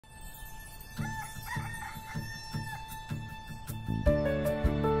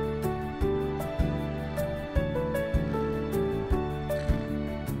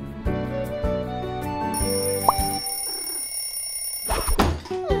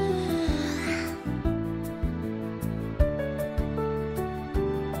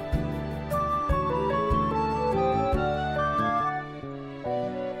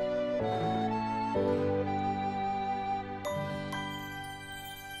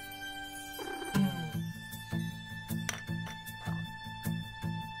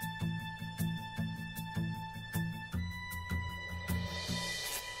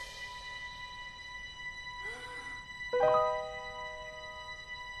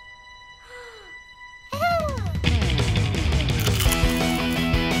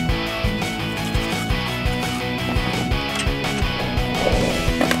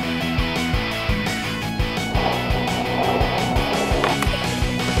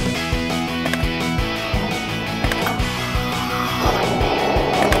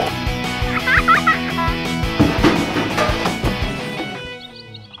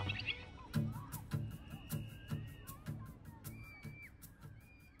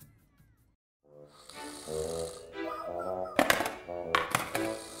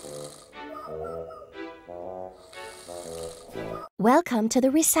Welcome to the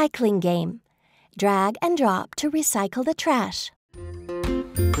recycling game. Drag and drop to recycle the trash.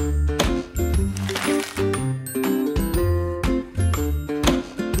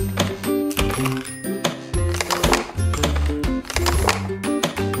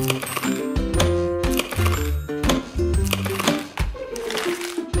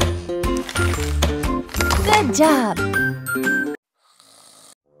 Good job!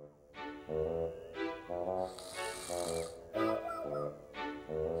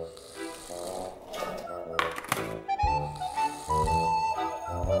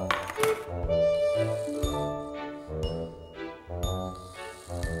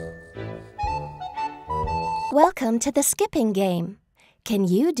 Welcome to the skipping game. Can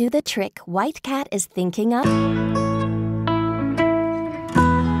you do the trick White Cat is thinking of?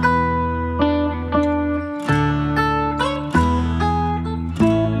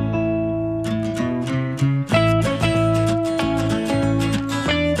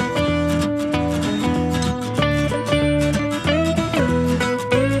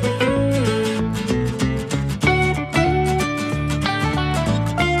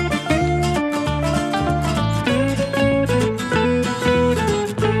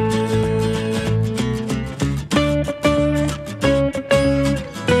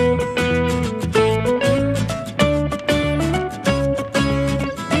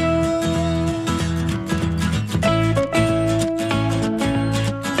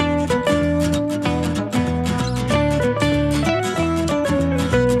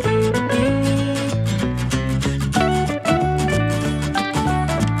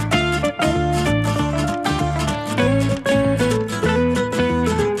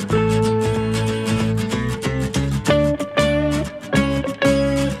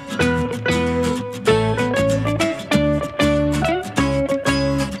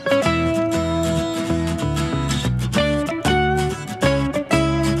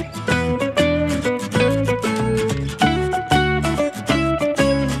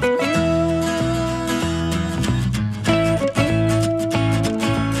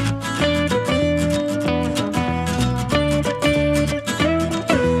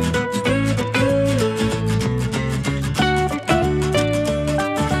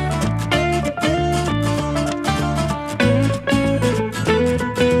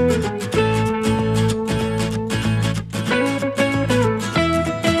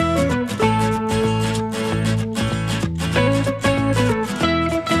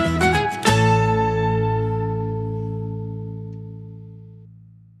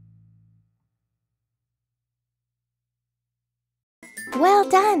 Well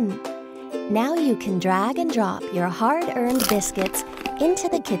done! Now you can drag and drop your hard-earned biscuits into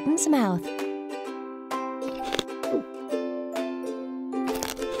the kitten's mouth.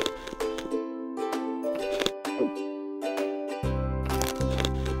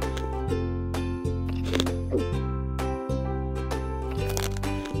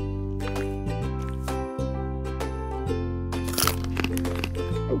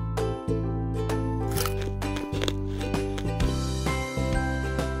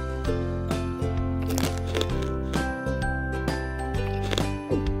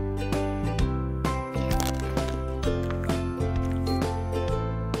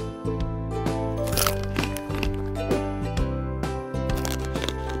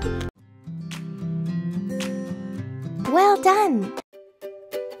 Well done!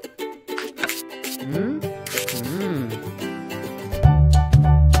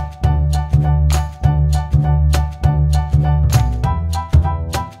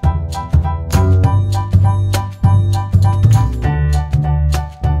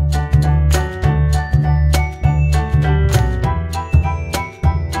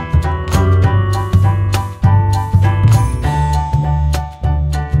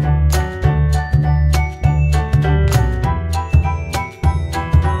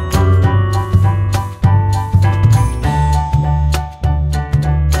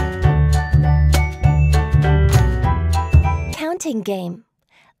 Game.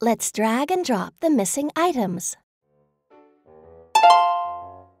 Let's drag and drop the missing items.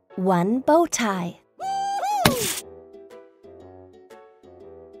 1 bow tie.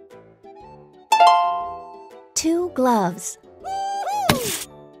 2 gloves.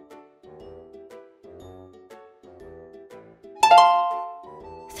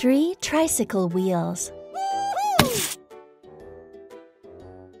 3 tricycle wheels.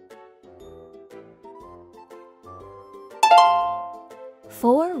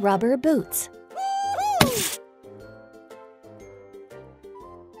 4 rubber boots.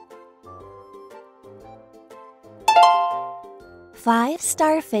 5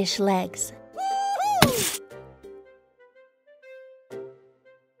 starfish legs.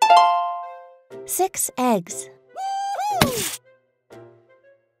 eggs.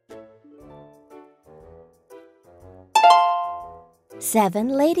 7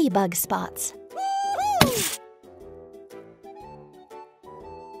 ladybug spots.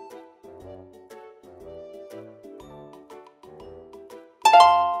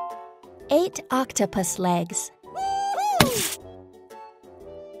 8 octopus legs.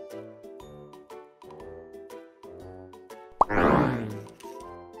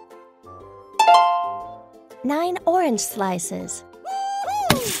 9 orange slices.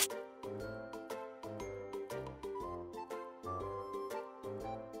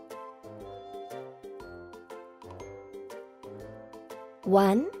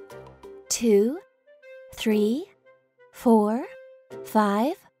 1, 2, 3, 4,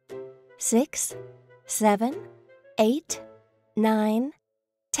 5, 6, 7, 8, 9,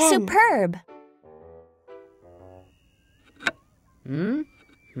 10. Superb!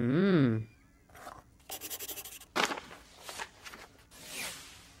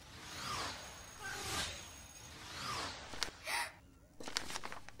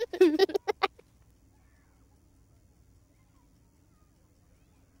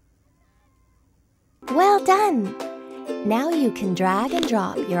 Well done! Now you can drag and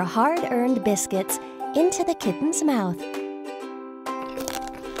drop your hard-earned biscuits into the kitten's mouth.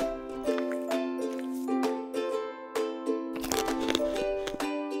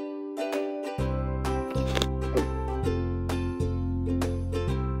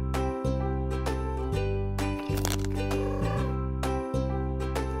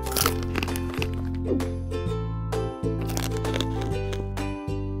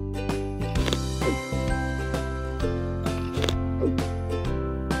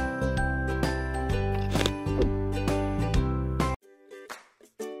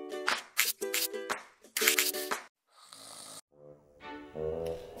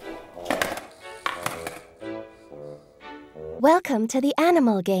 Welcome to the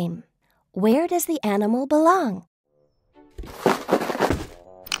animal game. Where does the animal belong?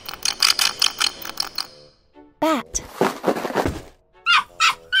 Bat.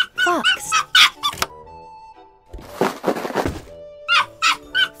 Fox.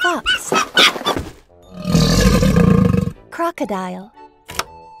 Fox. Crocodile.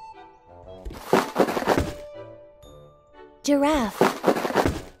 Giraffe.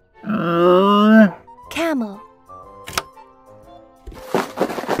 Camel.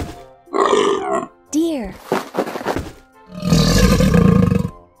 Deer.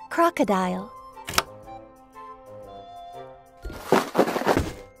 Crocodile.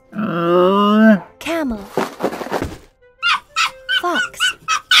 Camel. Fox.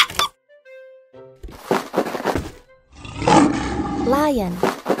 Lion.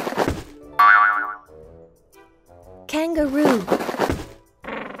 Kangaroo.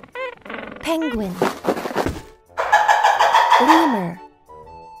 Penguin. Lemur.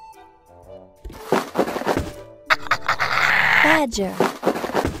 Badger.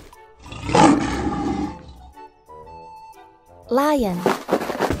 Lion.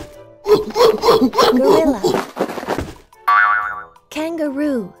 Gorilla.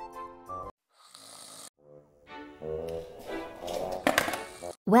 Kangaroo.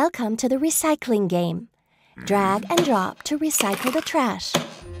 Welcome to the recycling game. Drag and drop to recycle the trash.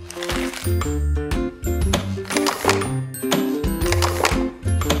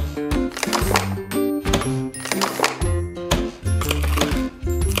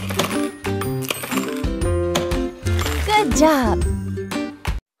 Good job!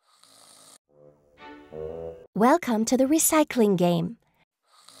 Welcome to the recycling game.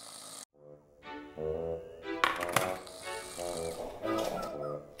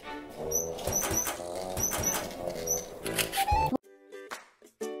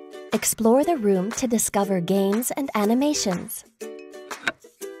 Explore the room to discover games and animations.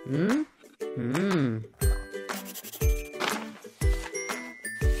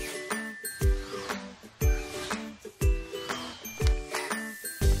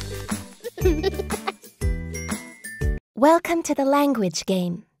 Welcome to the language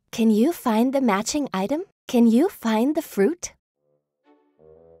game. Can you find the matching item? Can you find the fruit?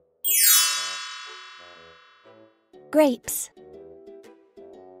 Grapes.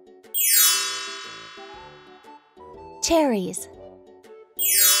 Cherries.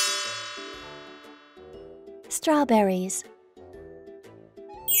 Strawberries.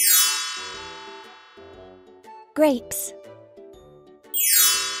 Grapes.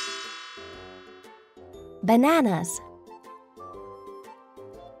 Bananas.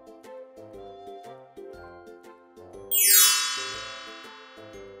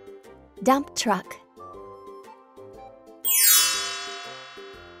 Dump truck.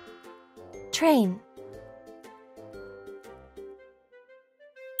 Train.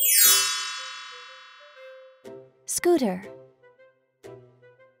 Scooter.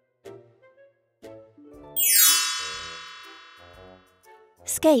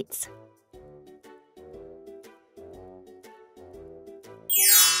 Skates.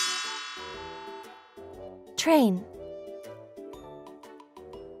 Train.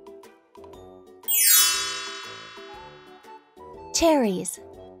 Cherries.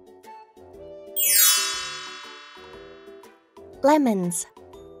 Lemons.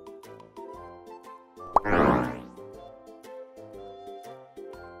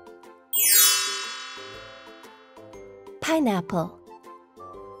 Pineapple.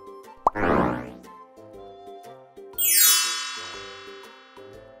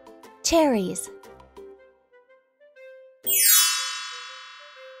 Cherries.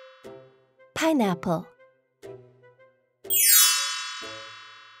 Pineapple.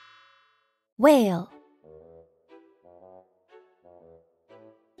 Whale.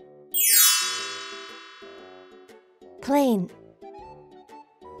 Plane.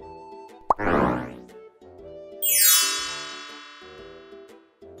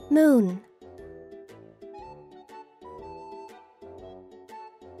 Moon.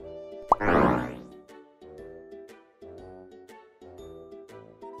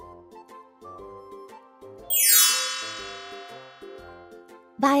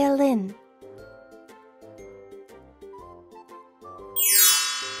 Violin.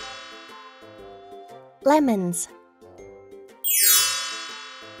 Lemons.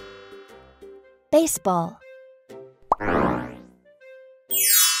 Baseball.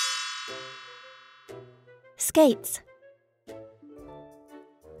 Skates.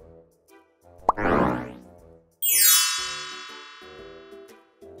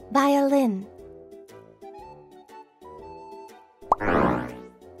 Violin.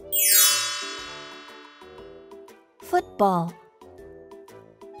 Football.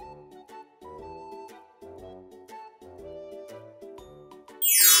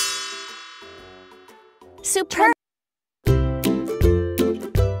 Superb.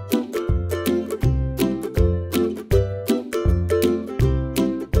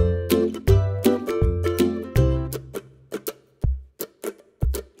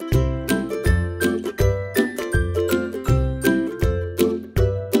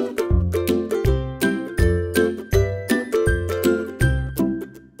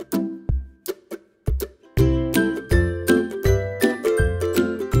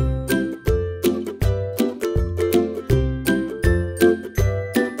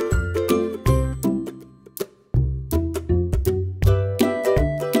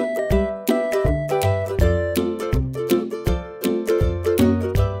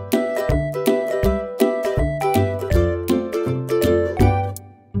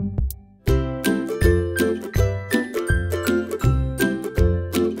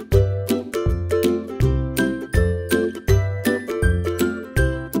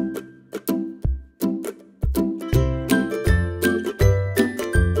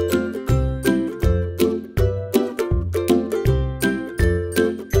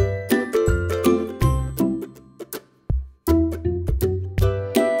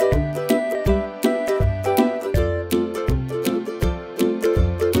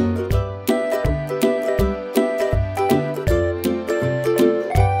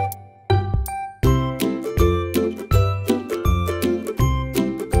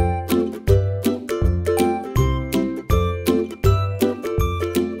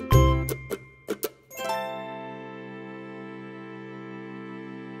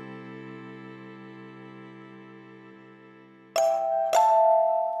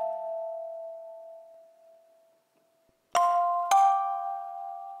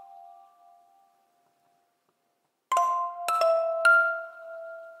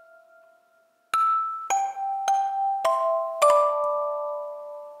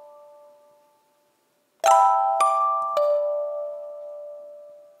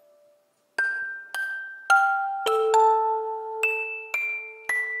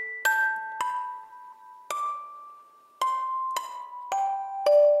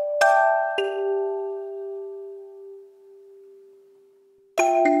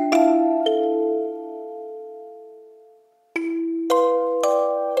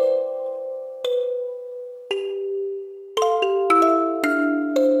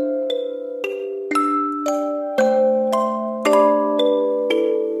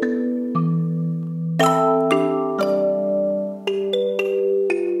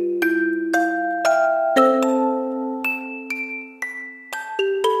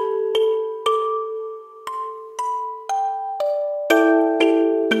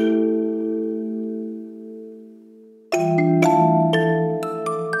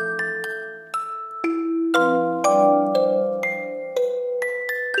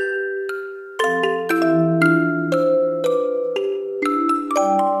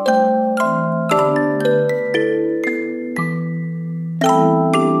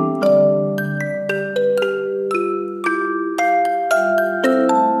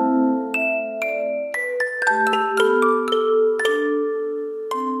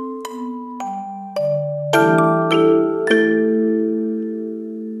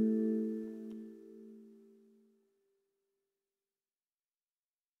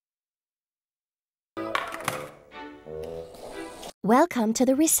 Welcome to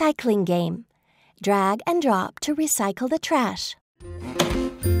the recycling game. Drag and drop to recycle the trash.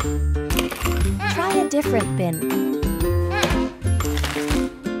 Try a different bin.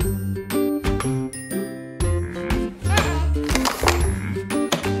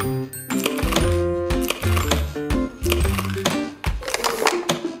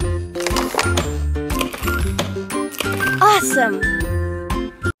 Awesome!